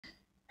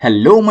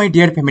Hello, my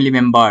dear family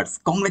members.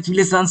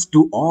 Congratulations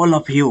to all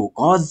of you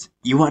because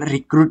you are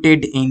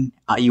recruited in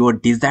your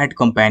desired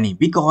company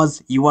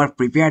because you are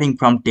preparing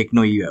from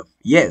Tekno UF.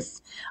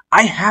 Yes,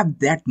 I have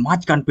that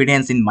much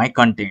confidence in my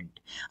content.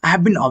 I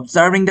have been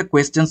observing the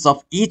questions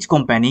of each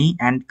company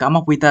and come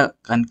up with a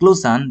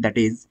conclusion that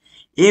is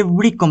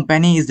every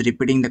company is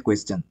repeating the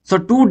question. So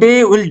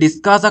today we'll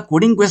discuss a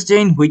coding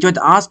question which was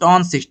asked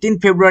on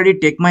 16th February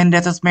Tech Mahindra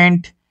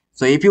assessment.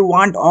 So if you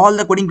want all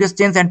the coding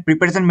questions and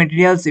preparation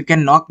materials, you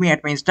can knock me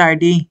at my Insta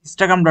ID,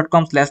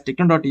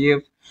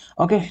 instagram.com/techno.ef.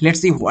 Okay,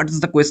 let's see what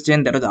is the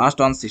question that was asked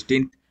on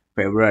 16th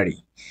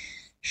February.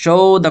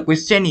 So the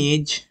question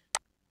is,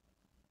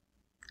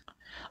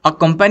 a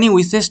company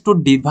wishes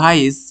to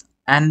devise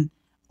an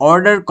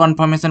order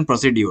confirmation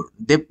procedure.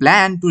 They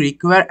plan to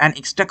require an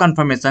extra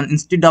confirmation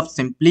instead of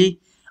simply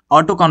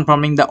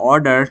auto-confirming the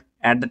order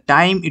at the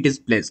time it is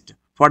placed.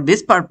 For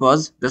this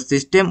purpose, the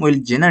system will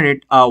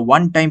generate a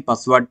one-time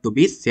password to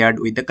be shared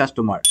with the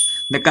customer.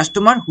 The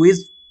customer who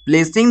is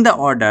placing the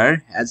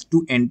order has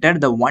to enter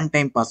the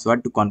one-time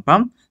password to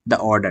confirm the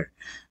order.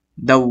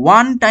 The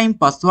one-time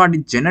password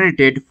is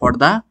generated for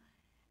the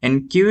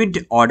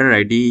encode order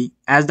ID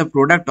as the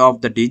product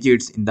of the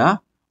digits in the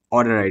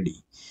order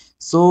ID.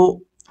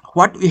 So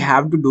what we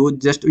have to do,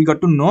 just we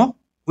got to know,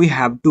 we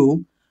have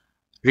to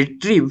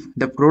retrieve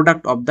the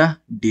product of the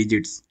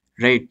digits,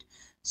 right?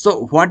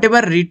 So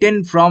whatever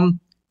written from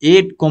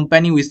 8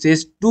 company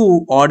wishes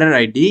to order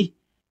ID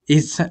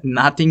is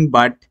nothing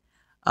but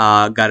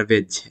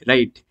garbage,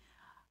 right?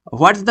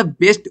 What's the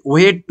best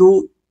way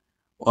to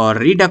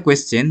read a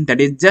question?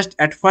 That is, just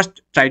at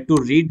first try to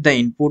read the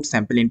input,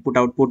 sample input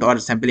output, or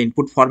sample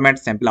input format,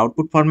 sample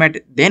output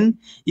format, then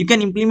you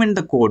can implement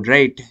the code,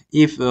 right?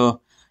 If you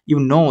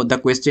know the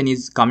question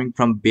is coming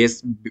from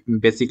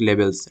basic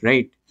levels,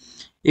 right?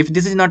 If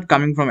this is not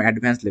coming from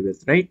advanced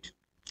levels, right?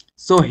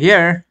 So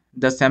here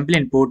the sample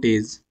input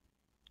is,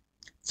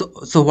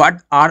 so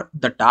what are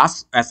the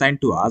tasks assigned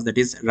to us? That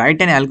is,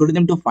 write an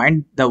algorithm to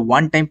find the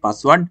one-time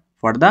password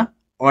for the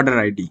order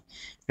ID.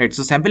 Right.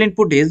 So sample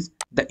input is,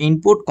 the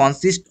input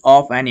consists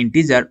of an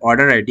integer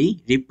order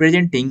ID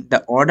representing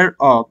the order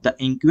of the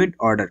encoded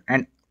order,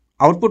 and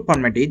output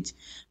format is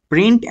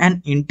print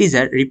an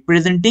integer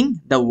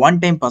representing the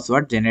one-time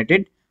password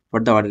generated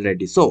for the order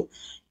ID. So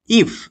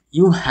if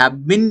you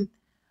have been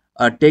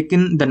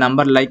taken the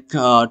number like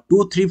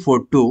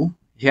 2342,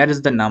 here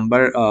is the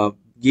number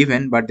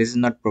given, but this is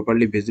not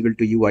properly visible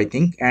to you, I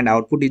think, and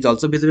output is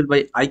also visible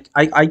by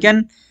I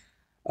can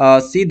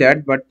see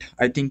that, but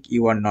I think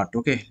you are not.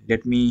 Okay,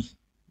 let me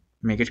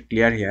make it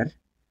clear here.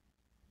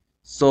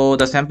 So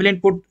the sample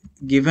input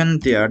given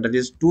there, that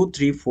is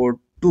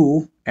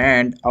 2342,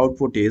 and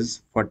output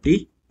is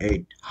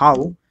 48.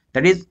 How?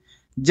 That is,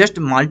 just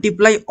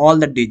multiply all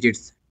the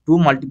digits. 2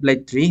 multiply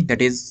 3,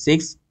 that is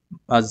 6,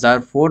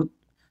 4,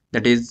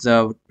 that is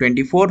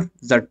 24,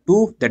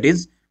 2, that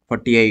is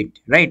 48,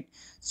 right?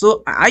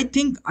 So I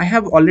think I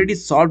have already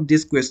solved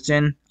this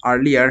question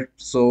earlier,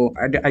 so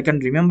I can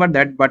remember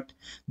that, but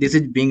this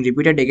is being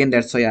repeated again,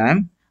 that's why I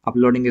am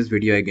uploading this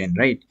video again,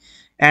 right?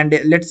 And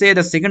let's say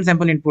the second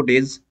sample input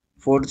is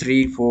 4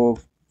 3 4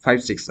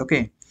 5 6.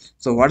 Okay,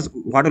 so what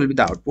will be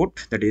the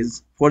output? That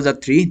is 4 the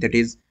 3, that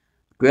is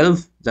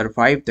 12, the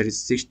 5, that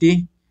is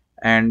 60,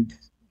 and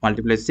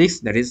multiply 6,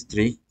 that is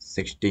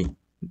 360,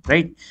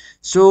 right?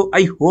 So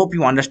I hope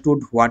you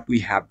understood what we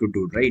have to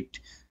do, right?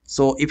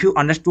 So if you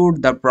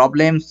understood the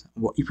problems,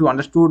 if you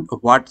understood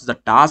what's the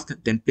task,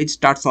 then please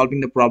start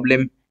solving the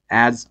problem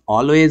as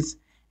always,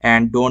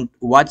 and don't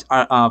watch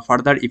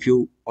further if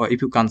you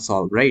can't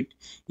solve, right?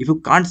 If you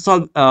can't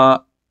solve,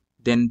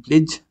 then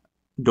please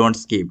don't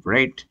skip,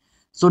 right?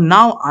 So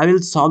now I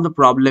will solve the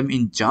problem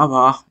in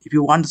Java. If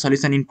you want the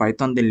solution in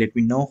Python, then let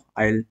me know,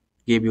 I'll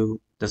give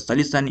you the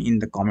solution in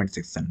the comment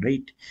section,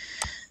 right?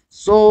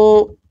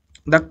 So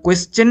the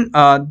question,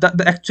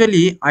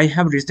 actually I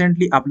have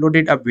recently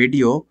uploaded a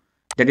video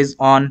that is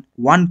on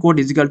one code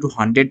is equal to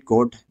 100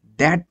 code.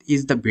 That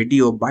is the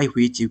video by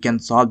which you can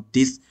solve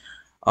this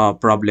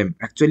problem.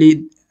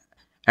 Actually,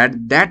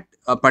 at that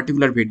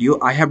particular video,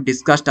 I have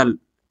discussed a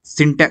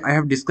syntax, I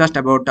have discussed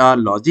about a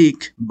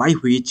logic by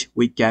which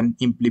we can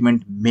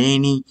implement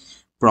many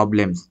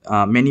problem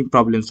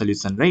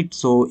solution, right?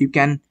 So you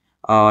can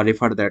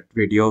refer that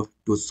video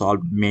to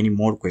solve many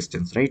more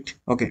questions, right?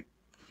 Okay,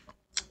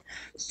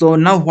 so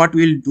now what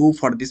we'll do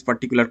for this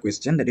particular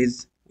question, that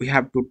is, we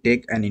have to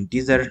take an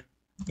integer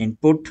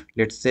input.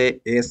 Let's say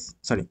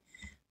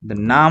the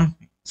num,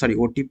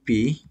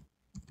 OTP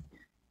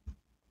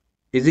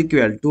is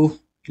equal to,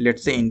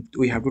 let's say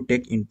we have to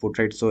take input,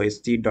 right? So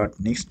st dot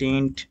next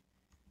int,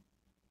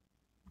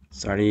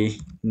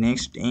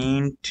 next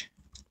int.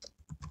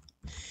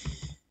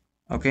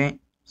 Okay,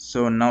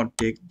 so now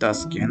take the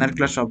scanner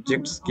class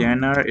object,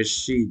 scanner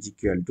sc is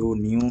equal to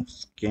new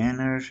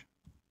scanner,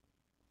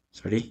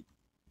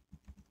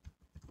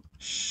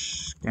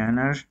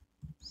 scanner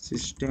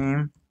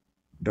system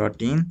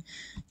dot in.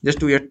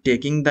 Just we are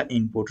taking the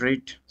input,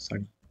 right?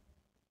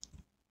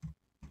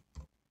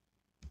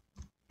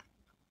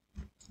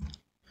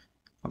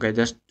 Okay,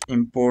 just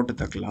import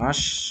the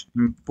class,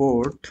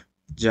 import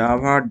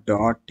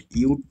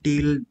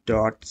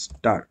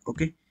java.util.star.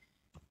 Okay,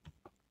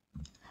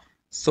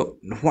 so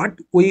what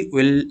we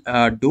will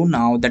do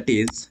now, that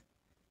is,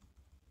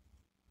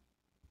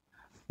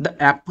 the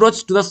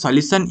approach to the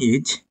solution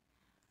is,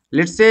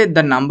 let's say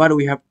the number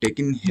we have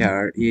taken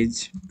here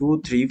is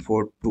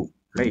 2342,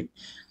 right?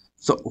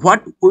 So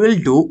what we will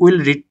do, we'll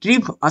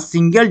retrieve a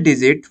single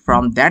digit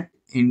from that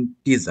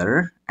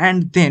integer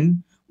and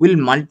then we'll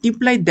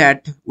multiply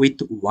that with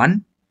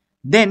 1.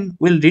 Then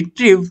we'll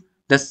retrieve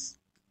the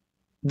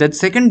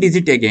second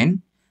digit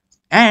again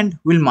and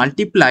we'll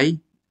multiply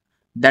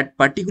that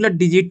particular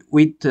digit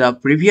with the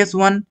previous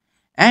one,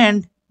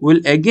 and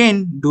we'll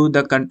again do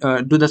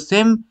the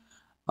same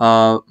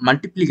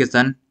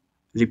multiplication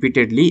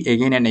repeatedly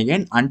again and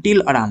again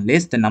until or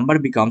unless the number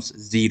becomes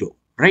 0,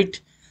 right?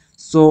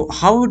 So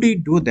how do you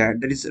do that?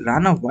 That is,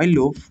 run a while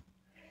loop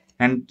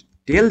and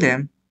tell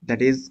them,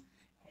 that is,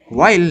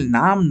 while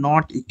num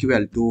not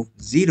equal to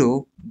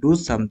 0, do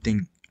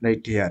something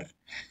right here.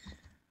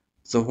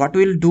 So what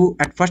we'll do,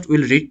 at first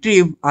we'll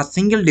retrieve a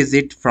single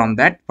digit from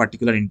that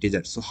particular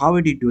integer. So how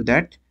would you do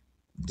that?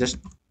 Just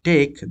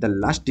take the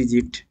last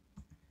digit.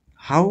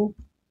 How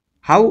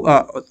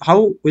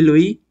will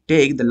we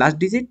take the last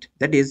digit?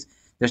 That is,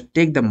 just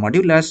take the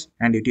modulus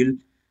and it will,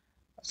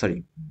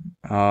 sorry,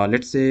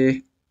 let's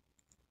say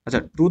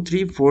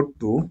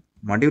 2342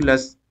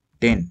 modulus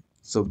 10.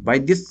 So by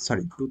this,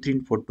 sorry,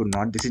 2342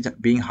 not, this is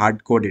being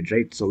hard coded,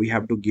 right? So we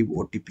have to give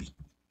OTP.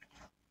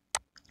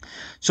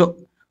 So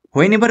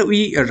whenever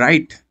we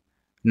write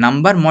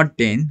number mod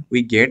 10,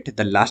 we get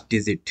the last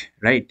digit,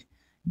 right?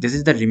 This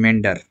is the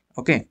remainder.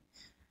 Okay,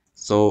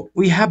 so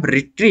we have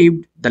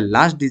retrieved the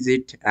last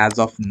digit as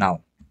of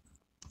now.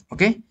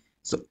 Okay,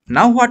 so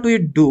now what we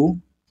do,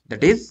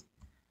 that is,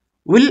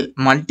 we'll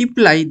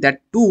multiply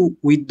that 2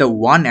 with the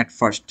 1 at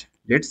first.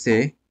 Let's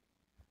say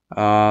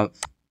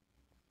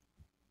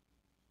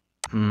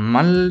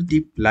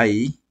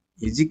multiply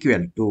is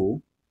equal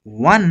to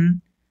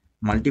 1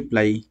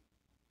 multiply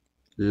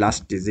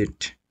last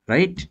digit,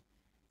 right?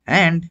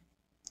 And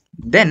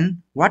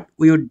then what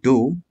we would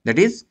do, that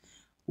is,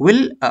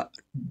 we'll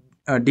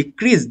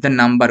decrease the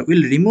number,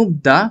 we'll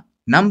remove the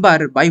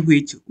number by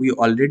which we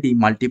already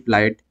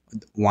multiplied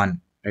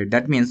 1, right?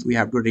 That means we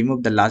have to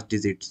remove the last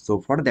digit.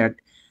 So for that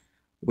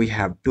we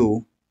have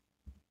to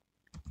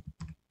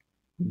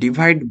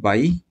divide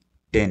by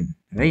 10,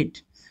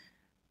 right?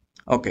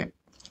 Okay,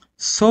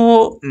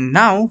 so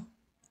now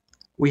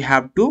we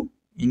have to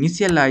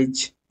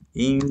initialize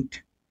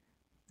int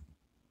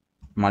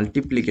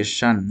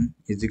multiplication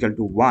is equal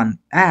to 1,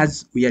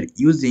 as we are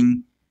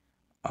using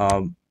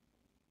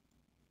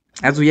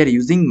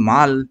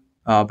mal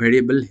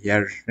variable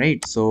here,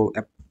 right? So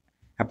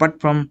apart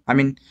from, I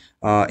mean,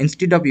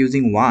 instead of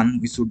using 1,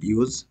 we should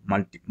use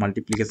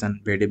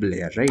multiplication variable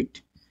here,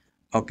 right?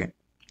 Okay,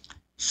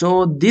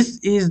 so this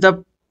is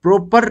the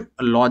proper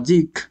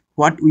logic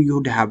what we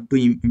would have to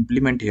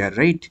implement here,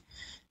 right?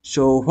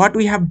 So what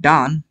we have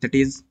done, that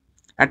is,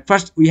 at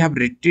first we have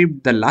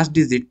retrieved the last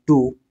digit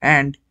 2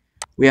 and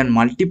we are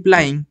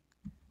multiplying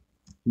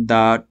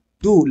the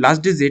 2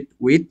 last digit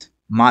with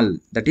mal,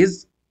 that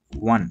is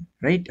 1,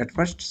 right? At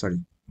first, sorry,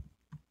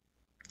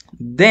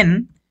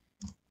 then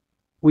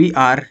we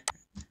are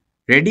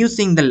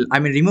reducing the, I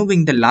mean,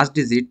 removing the last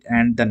digit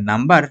and the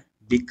number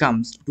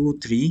becomes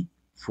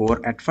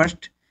 234 at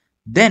first.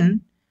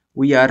 Then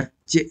we are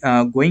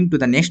going to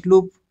the next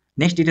loop,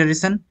 next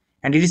iteration,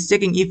 and it is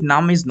checking if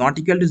num is not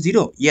equal to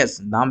 0. Yes,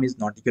 num is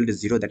not equal to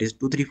 0, that is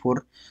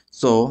 234.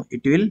 So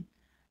it will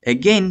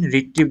again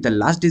retrieve the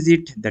last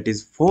digit, that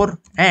is 4,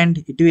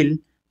 and it will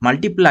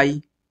multiply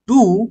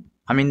 2,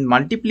 I mean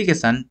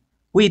multiplication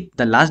with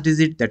the last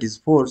digit, that is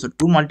 4. So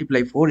 2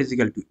 multiply 4 is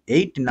equal to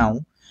 8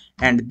 now,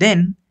 and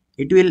then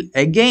it will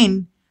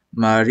again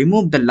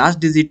remove the last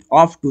digit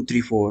of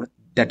 234,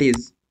 that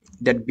is,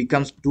 that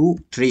becomes 2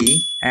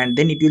 3, and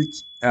then it will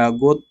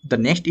go the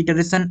next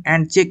iteration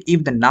and check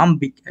if the num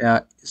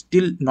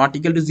still not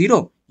equal to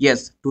 0.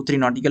 Yes, 2 3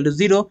 not equal to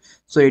 0.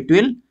 So it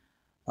will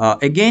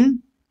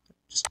again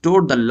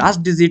store the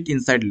last digit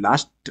inside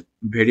last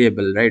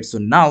variable, right? So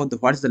now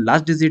what is the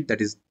last digit? That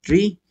is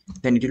 3.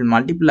 Then it will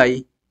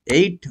multiply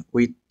 8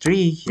 with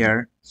 3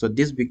 here, so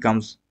this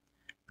becomes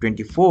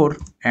 24,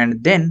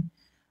 and then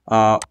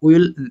we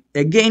will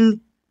again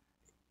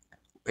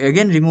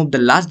remove the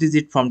last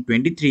digit from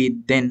 23.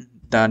 Then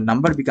the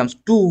number becomes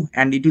 2,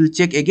 and it will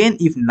check again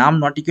if num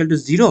not equal to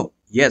 0.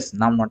 Yes,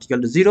 num not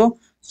equal to 0.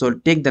 So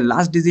take the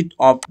last digit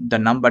of the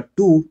number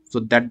 2, so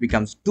that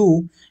becomes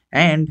 2,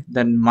 and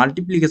the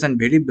multiplication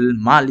variable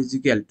mal is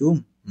equal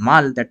to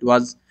mal, that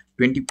was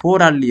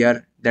 24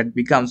 earlier, that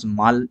becomes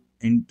mal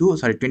into,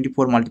 sorry,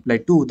 24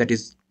 multiplied 2, that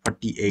is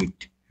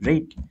 48,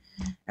 right?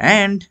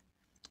 And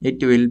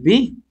it will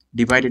be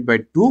divided by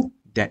 2,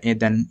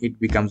 then it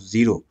becomes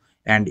 0,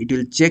 and it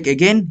will check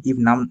again if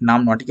num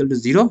not equal to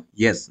 0.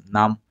 Yes,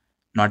 num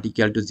not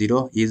equal to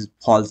 0 is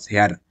false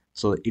here,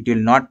 so it will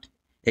not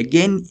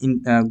again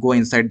go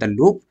inside the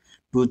loop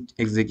to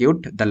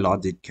execute the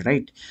logic,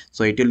 right?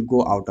 So it will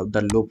go out of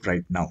the loop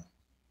right now.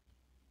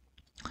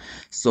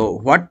 So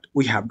what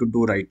we have to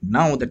do right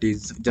now, that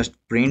is just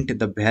print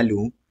the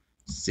value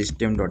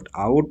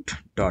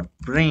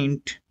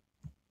system.out.print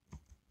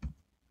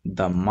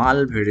the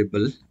mal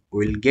variable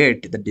will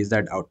get the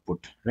desired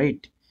output,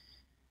 right?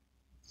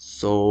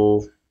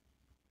 So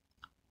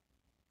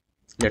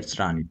let's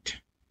run it.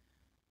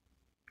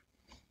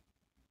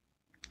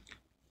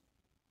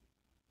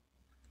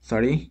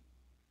 Sorry.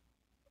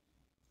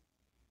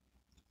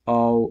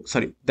 Oh,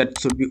 sorry, that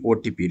should be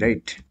OTP,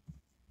 right?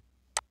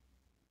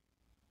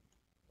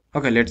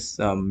 Okay, let's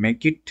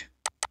make it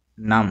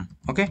num.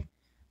 Okay,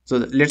 so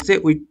let's say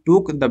we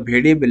took the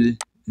variable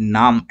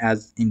num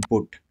as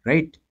input,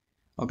 right?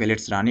 Okay,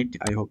 let's run it.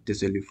 I hope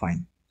this will be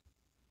fine.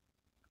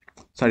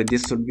 Sorry,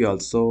 this should be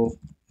also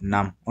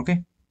num.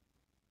 Okay,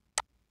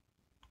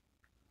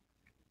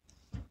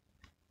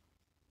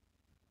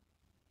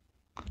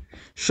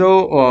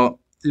 so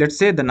let's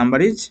say the number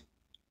is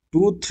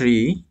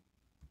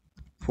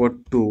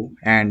 2342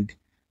 and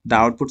the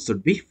output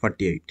should be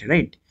 48,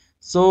 right?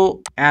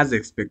 So as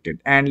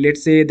expected, and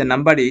let's say the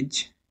number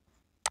is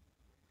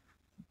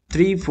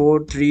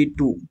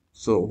 3432.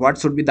 So what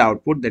should be the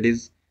output? That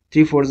is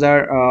 3 fours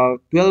are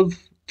 12,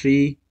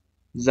 3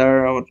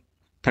 are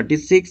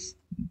 36,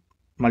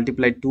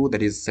 multiply 2,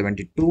 that is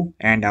 72,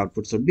 and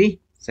output should be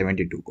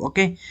 72.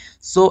 Okay,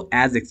 so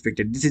as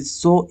expected, this is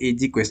so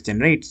easy question,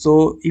 right?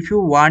 So if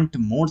you want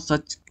more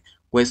such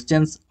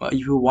questions,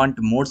 if you want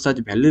more such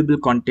valuable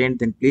content,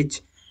 then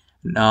please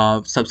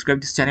subscribe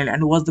this channel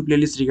and watch the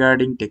playlist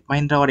regarding Tech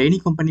Mahindra or any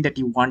company that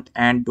you want,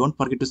 and don't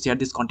forget to share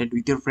this content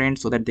with your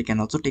friends so that they can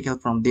also take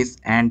help from this.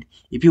 And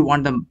if you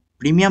want the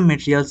premium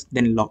materials,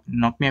 then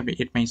knock me up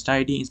at my Insta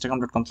ID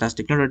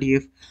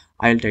instagram.com/techno.df.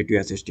 I'll try to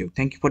assist you.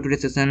 Thank you for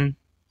today's session.